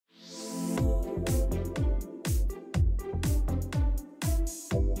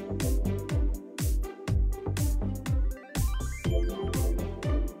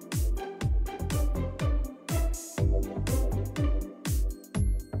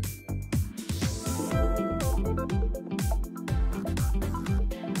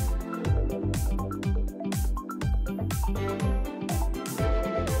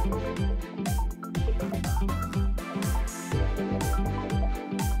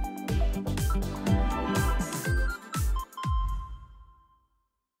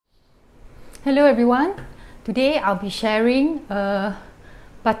Hello everyone, today I'll be sharing a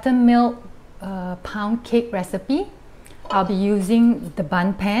buttermilk pound cake recipe. I'll be using the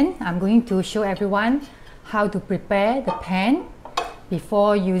Bundt pan. I'm going to show everyone how to prepare the pan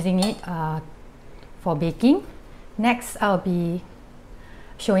before using it for baking. Next, I'll be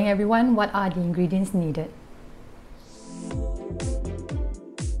showing everyone what are the ingredients needed.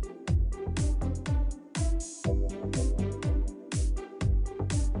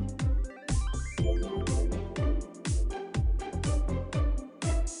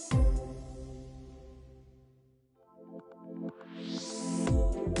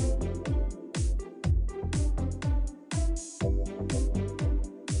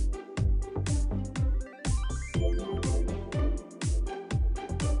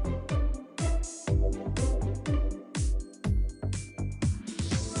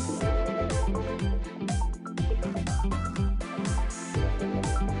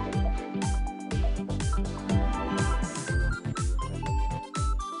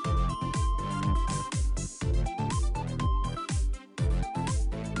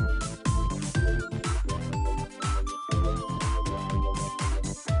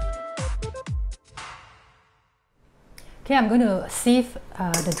 Okay, I'm going to sieve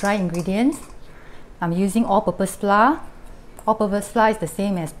the dry ingredients. I'm using all-purpose flour. All-purpose flour is the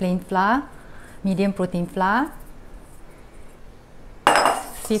same as plain flour, medium protein flour.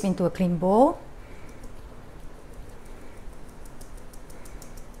 Sieve into a clean bowl.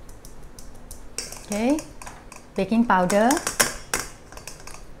 Okay, baking powder,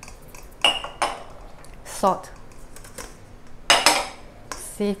 salt.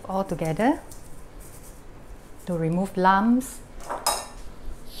 Sieve all together to remove lumps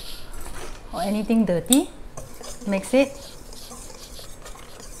or anything dirty. Mix it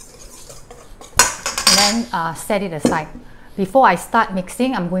and then set it aside. Before I start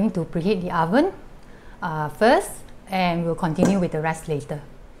mixing, I'm going to preheat the oven first, and we'll continue with the rest later.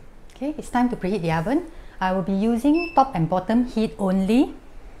 Okay, it's time to preheat the oven. I will be using top and bottom heat only.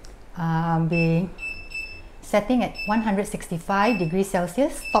 I'll be setting at 165 degrees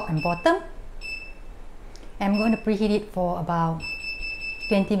Celsius, top and bottom. I'm going to preheat it for about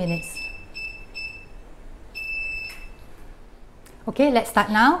 20 minutes. Okay, let's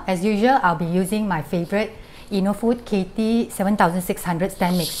start now. As usual, I'll be using my favorite Innofood KT 7600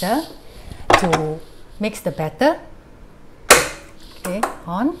 stand mixer to mix the batter. Okay,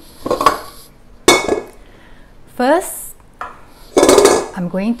 on. First, I'm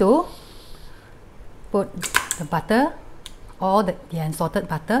going to put the butter, or the unsalted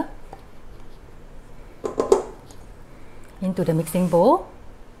butter, into the mixing bowl.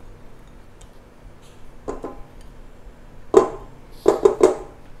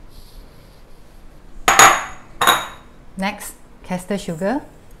 Next, caster sugar.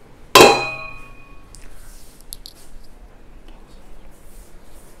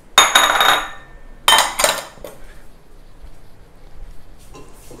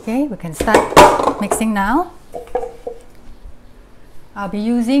 Okay, we can start mixing now. I'll be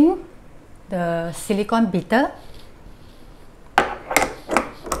using the silicone beater.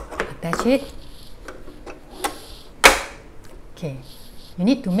 Attach it. Okay, you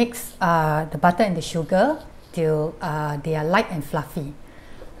need to mix the butter and the sugar till they are light and fluffy.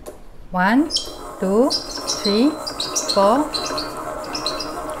 1, 2, 3, 4.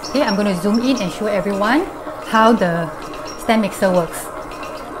 Okay, I'm going to zoom in and show everyone how the stand mixer works.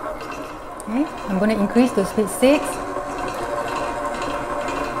 Okay, I'm going to increase to speed 6.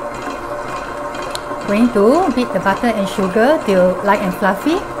 Going to beat the butter and sugar till light and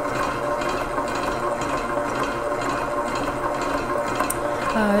fluffy.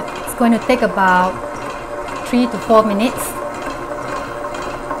 It's going to take about 3 to 4 minutes.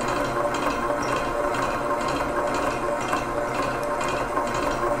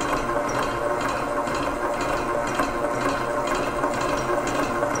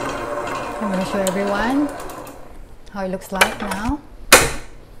 I'm going to show everyone how it looks like now.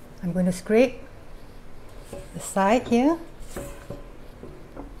 I'm going to scrape the side here.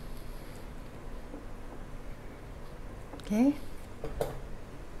 Okay.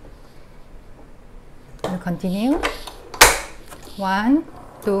 We'll continue. 1,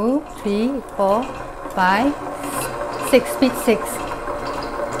 2, 3, 4, 5, 6, speed 6.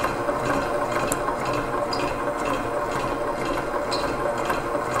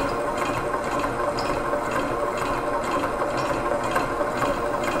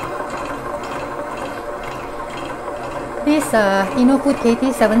 This Innofood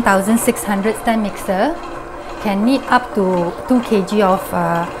KT 7600 stand mixer can knead up to 2 kg of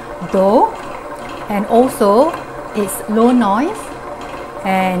dough, and also it's low noise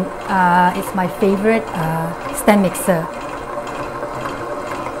and it's my favorite stand mixer.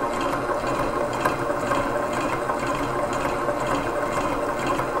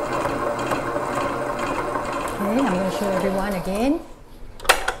 Okay, I'm going to show everyone again.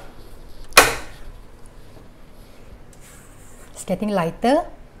 It's getting lighter.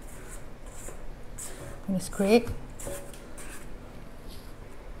 I'm going to scrape.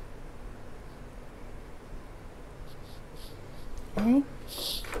 Okay.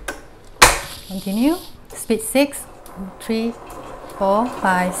 Continue. Speed 6, 3, 4,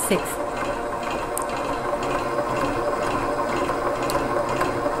 5, 6.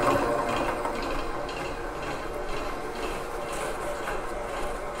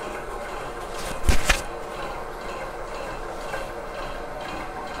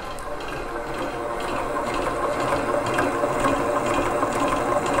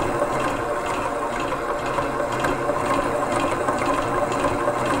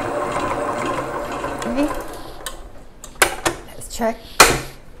 Let's check.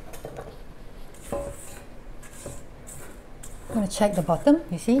 I'm going to check the bottom.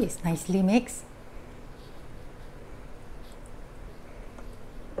 You see, it's nicely mixed.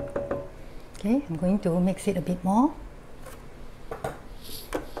 Okay, I'm going to mix it a bit more.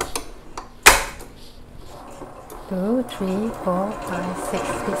 2, 3, 4, 5, 6.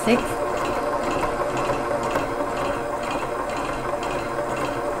 Speed 6.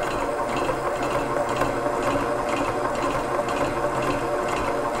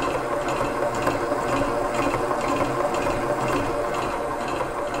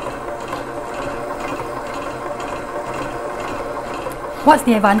 What's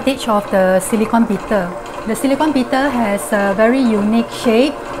the advantage of the silicone beater? The silicone beater has a very unique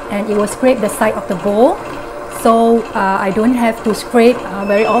shape and it will scrape the side of the bowl, so I don't have to scrape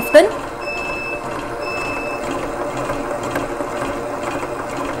very often.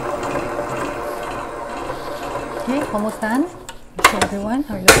 Okay, almost done. Show everyone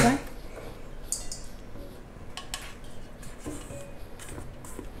how it looks like.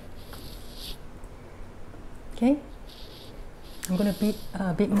 Okay. I'm going to beat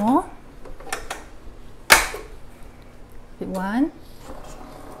a bit more. Beat 1,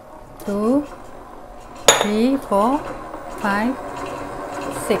 2, 3, 4, 5,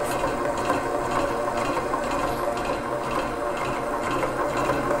 6.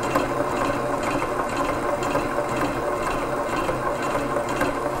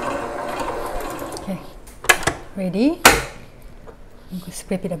 Okay, ready. I'm going to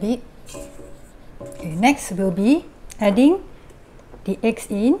scrape it a bit. Okay, next will be adding the eggs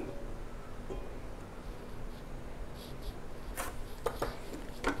in.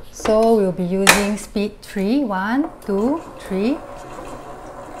 So we'll be using speed 3, 1, 2, 3.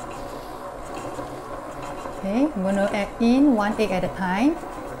 Okay, I'm going to add in 1 egg at a time.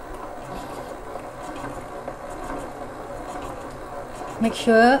 Make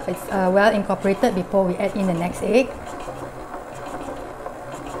sure it's well incorporated before we add in the next egg.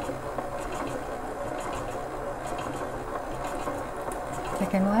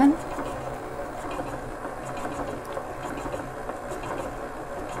 Second one.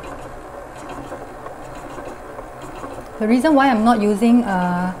 The reason why I'm not using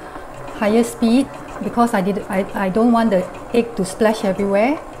a higher speed because I don't want the egg to splash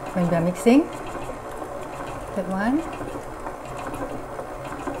everywhere when we are mixing. Third one.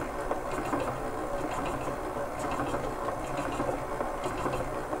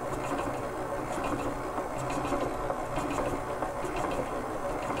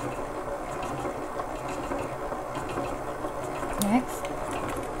 Next.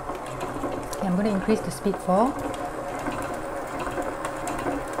 Okay, I'm going to increase to speed 4.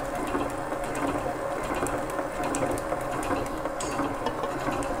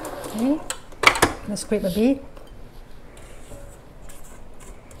 Okay, let's scrape a bit.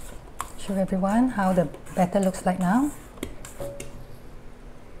 Show everyone how the batter looks like now.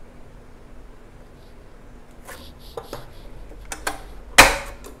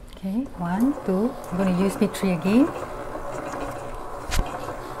 Okay, 1, 2. I'm going to use speed 3 again.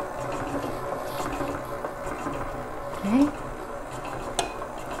 Okay.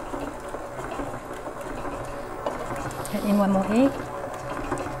 Add in 1 more egg.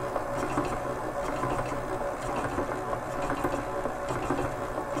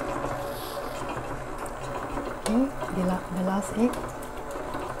 Okay, the last egg.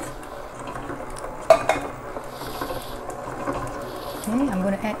 Okay, I'm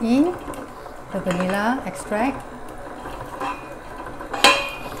going to add in the vanilla extract.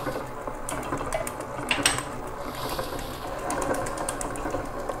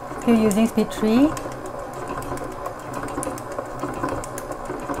 Still using speed 3.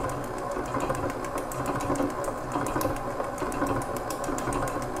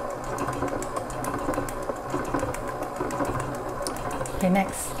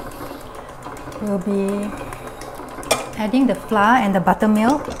 Next, we'll be adding the flour and the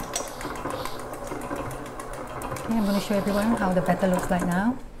buttermilk. Okay, I'm going to show everyone how the batter looks like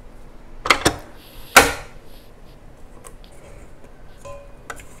now.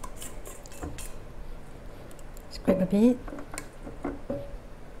 Scrape a bit.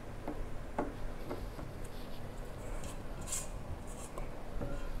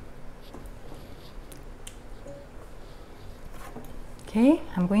 Okay,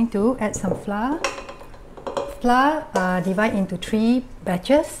 I'm going to add some flour. Flour divide into 3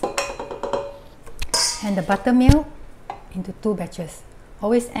 batches, and the buttermilk into 2 batches.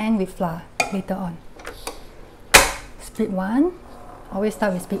 Always end with flour later on. Split 1. Always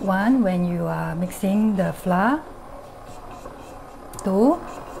start with split 1 when you are mixing the flour. 2.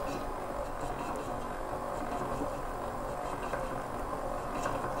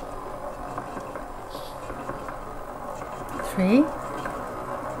 3.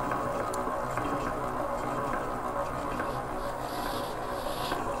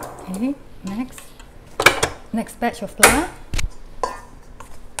 Okay, next batch of flour.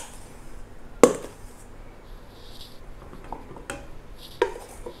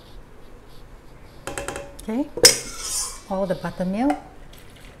 Okay, all the buttermilk.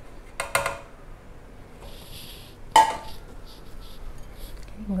 Okay,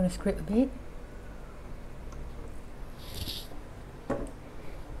 I'm going to scrape a bit.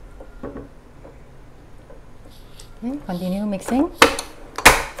 Okay, continue mixing.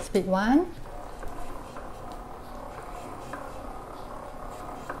 Split 1.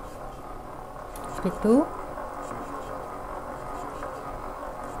 Split 2.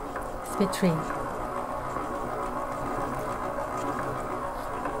 Split 3.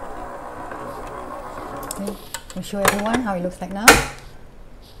 Okay, I'll show everyone how it looks like now.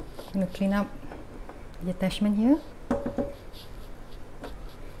 I'm going to clean up the attachment here.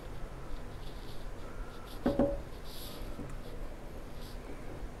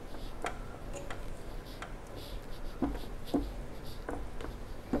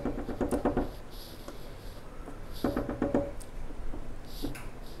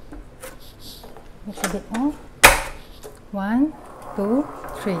 Mix a bit more. 1, 2,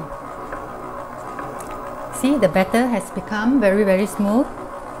 3. See, the batter has become very smooth.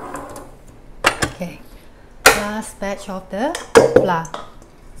 Okay, last batch of the flour.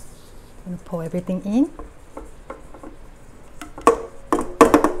 I'm going to pour everything in.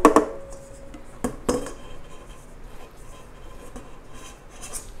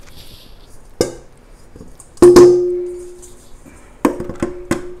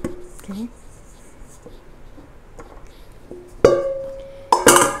 Okay.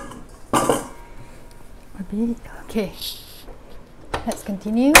 Okay, let's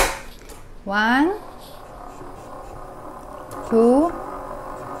continue. 1, 2,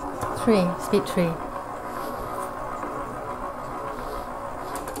 3, split 3.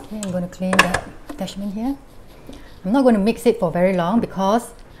 Okay, I'm going to clean the attachment here. I'm not going to mix it for very long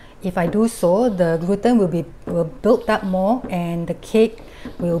because if I do so, the gluten will build up more and the cake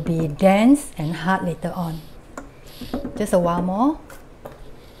will be dense and hard later on. Just a while more.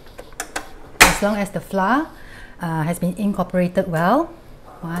 As long as the flour has been incorporated well.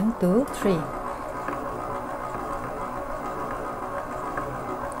 1, 2, 3.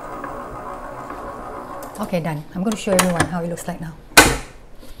 Okay, done. I'm going to show everyone how it looks like now.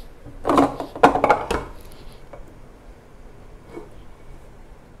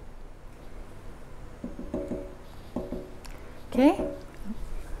 Okay,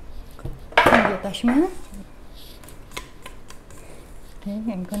 clean the attachment. Okay,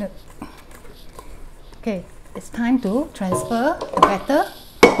 I'm going to. Okay, it's time to transfer the batter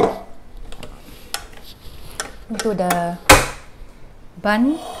into the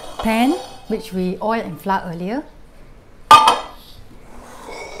Bundt pan, which we oiled and floured earlier.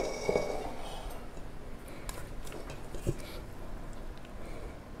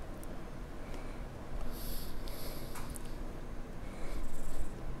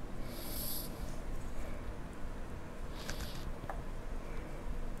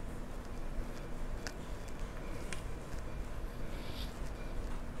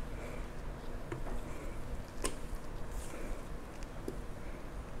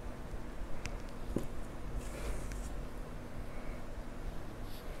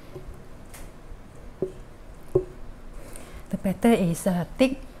 The batter is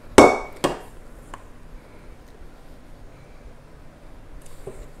thick.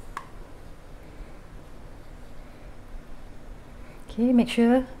 Okay, make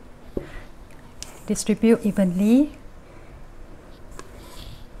sure distribute evenly.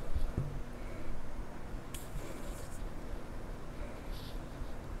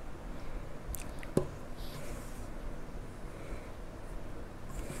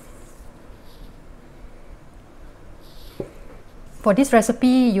 For this recipe,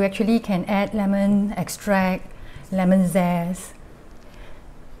 you actually can add lemon extract, lemon zest,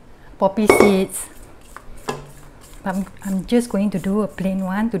 poppy seeds. I'm just going to do a plain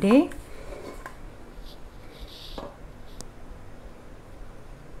one today.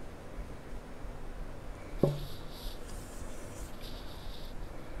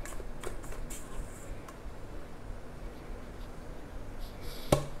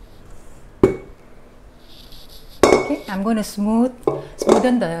 I'm going to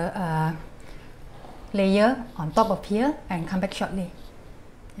smoothen the layer on top of here and come back shortly.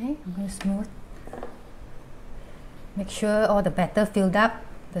 Okay, I'm going to smooth. Make sure all the batter filled up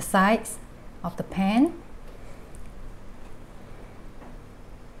the sides of the pan.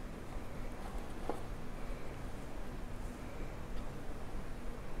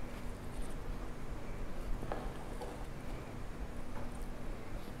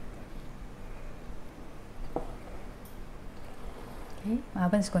 Okay, my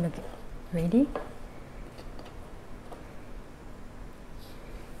oven is going to get ready.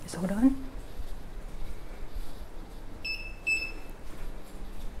 Just hold on.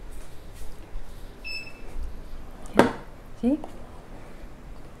 Okay, see?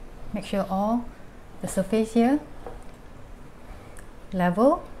 Make sure all the surface here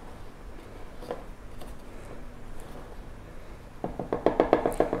level.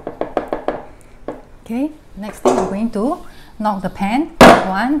 Okay, next thing I'm going to knock the pan.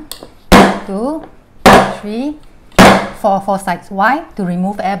 1, 2, 3, 4, 4 sides. Why? To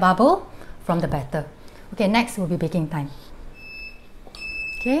remove air bubble from the batter. Okay, next will be baking time.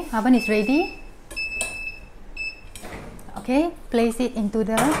 Okay, oven is ready. Okay, place it into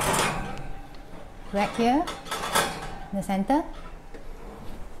the rack here in the center.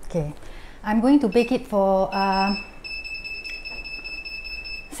 Okay, I'm going to bake it for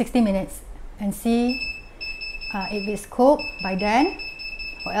 60 minutes and see if it's cooked by then,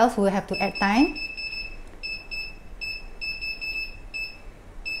 or else we'll have to add time.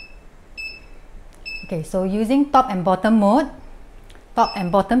 Okay, so using top and bottom mode, top and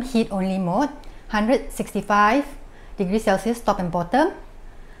bottom heat only mode, 165 degrees Celsius top and bottom.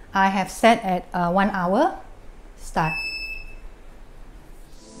 I have set at 1 hour. Start.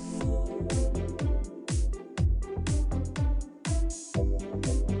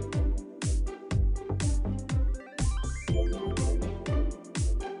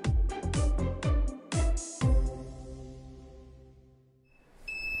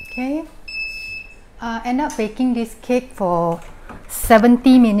 Okay, end up baking this cake for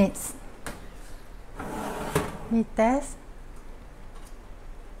 70 minutes. Let me test.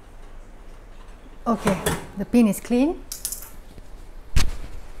 Okay, the pin is clean.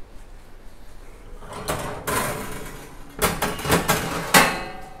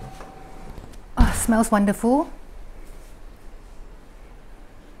 Smells wonderful.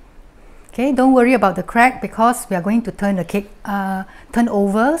 Okay, don't worry about the crack because we are going to turn the cake turn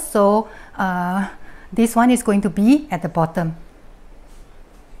over, so this one is going to be at the bottom.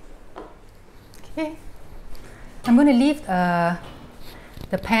 Okay, I'm going to leave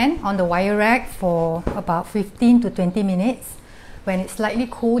the pan on the wire rack for about 15 to 20 minutes. When it's slightly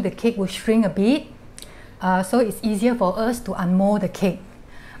cool, the cake will shrink a bit, so it's easier for us to unmold the cake.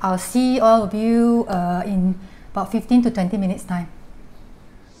 I'll see all of you in about 15 to 20 minutes time.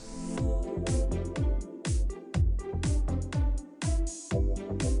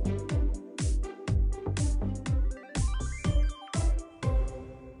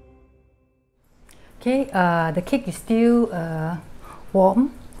 Okay, the cake is still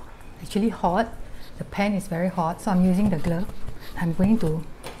warm, actually hot. The pan is very hot, so I'm using the glove. I'm going to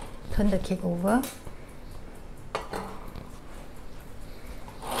turn the cake over.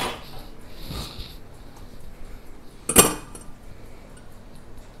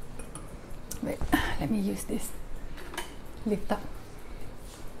 Wait, let me use this. Lift up.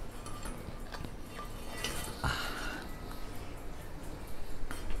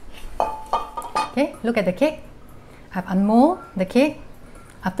 Okay, look at the cake. I've unmolded the cake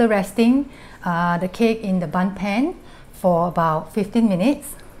after resting the cake in the Bundt pan for about 15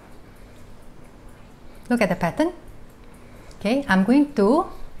 minutes. Look at the pattern. Okay, I'm going to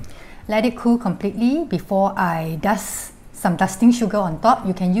let it cool completely before I dust some dusting sugar on top.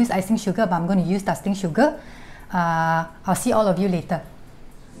 You can use icing sugar, but I'm going to use dusting sugar. I'll see all of you later.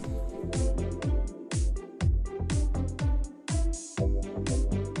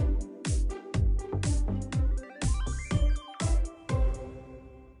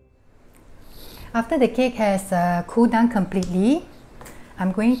 After the cake has cooled down completely,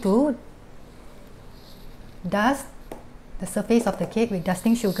 I'm going to dust the surface of the cake with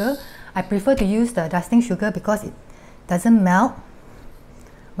dusting sugar. I prefer to use the dusting sugar because it doesn't melt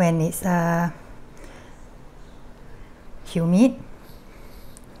when it's humid.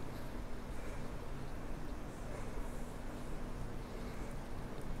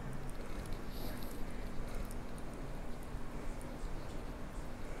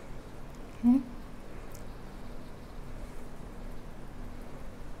 Okay.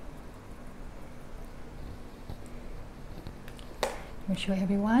 I'll show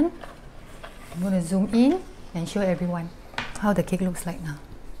everyone. I'm going to zoom in and show everyone how the cake looks like now.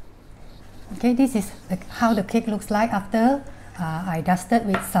 Okay, this is how the cake looks like after I dusted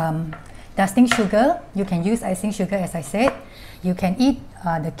with some dusting sugar. You can use icing sugar, as I said. You can eat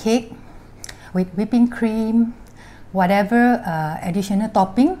the cake with whipping cream, whatever additional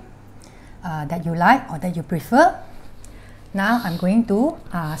topping that you like or that you prefer. Now I'm going to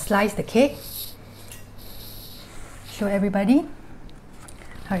slice the cake. Show everybody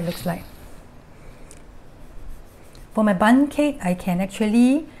how it looks like. For my bundt cake, I can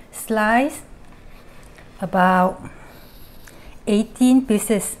actually slice about 18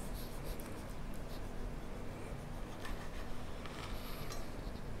 pieces.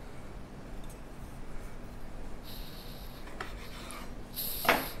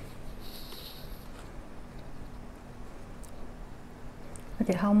 Look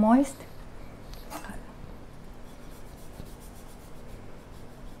at how moist.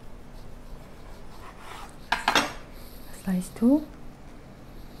 Slice two.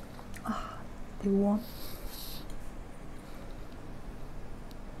 Ah, they warm.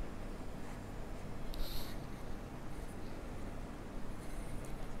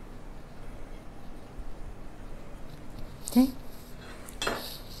 Okay.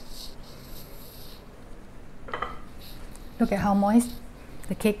 Look at how moist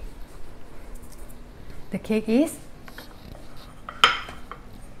the cake is.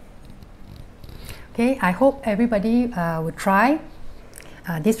 Okay, I hope everybody will try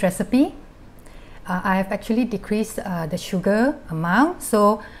this recipe. I have actually decreased the sugar amount,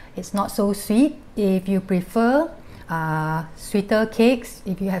 so it's not so sweet. If you prefer sweeter cakes,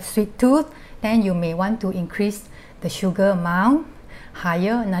 if you have sweet tooth, then you may want to increase the sugar amount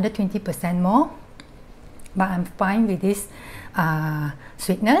higher, another 20% more. But I'm fine with this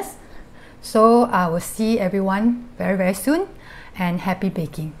sweetness. So I will see everyone very, very soon, and happy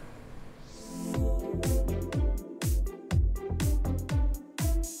baking.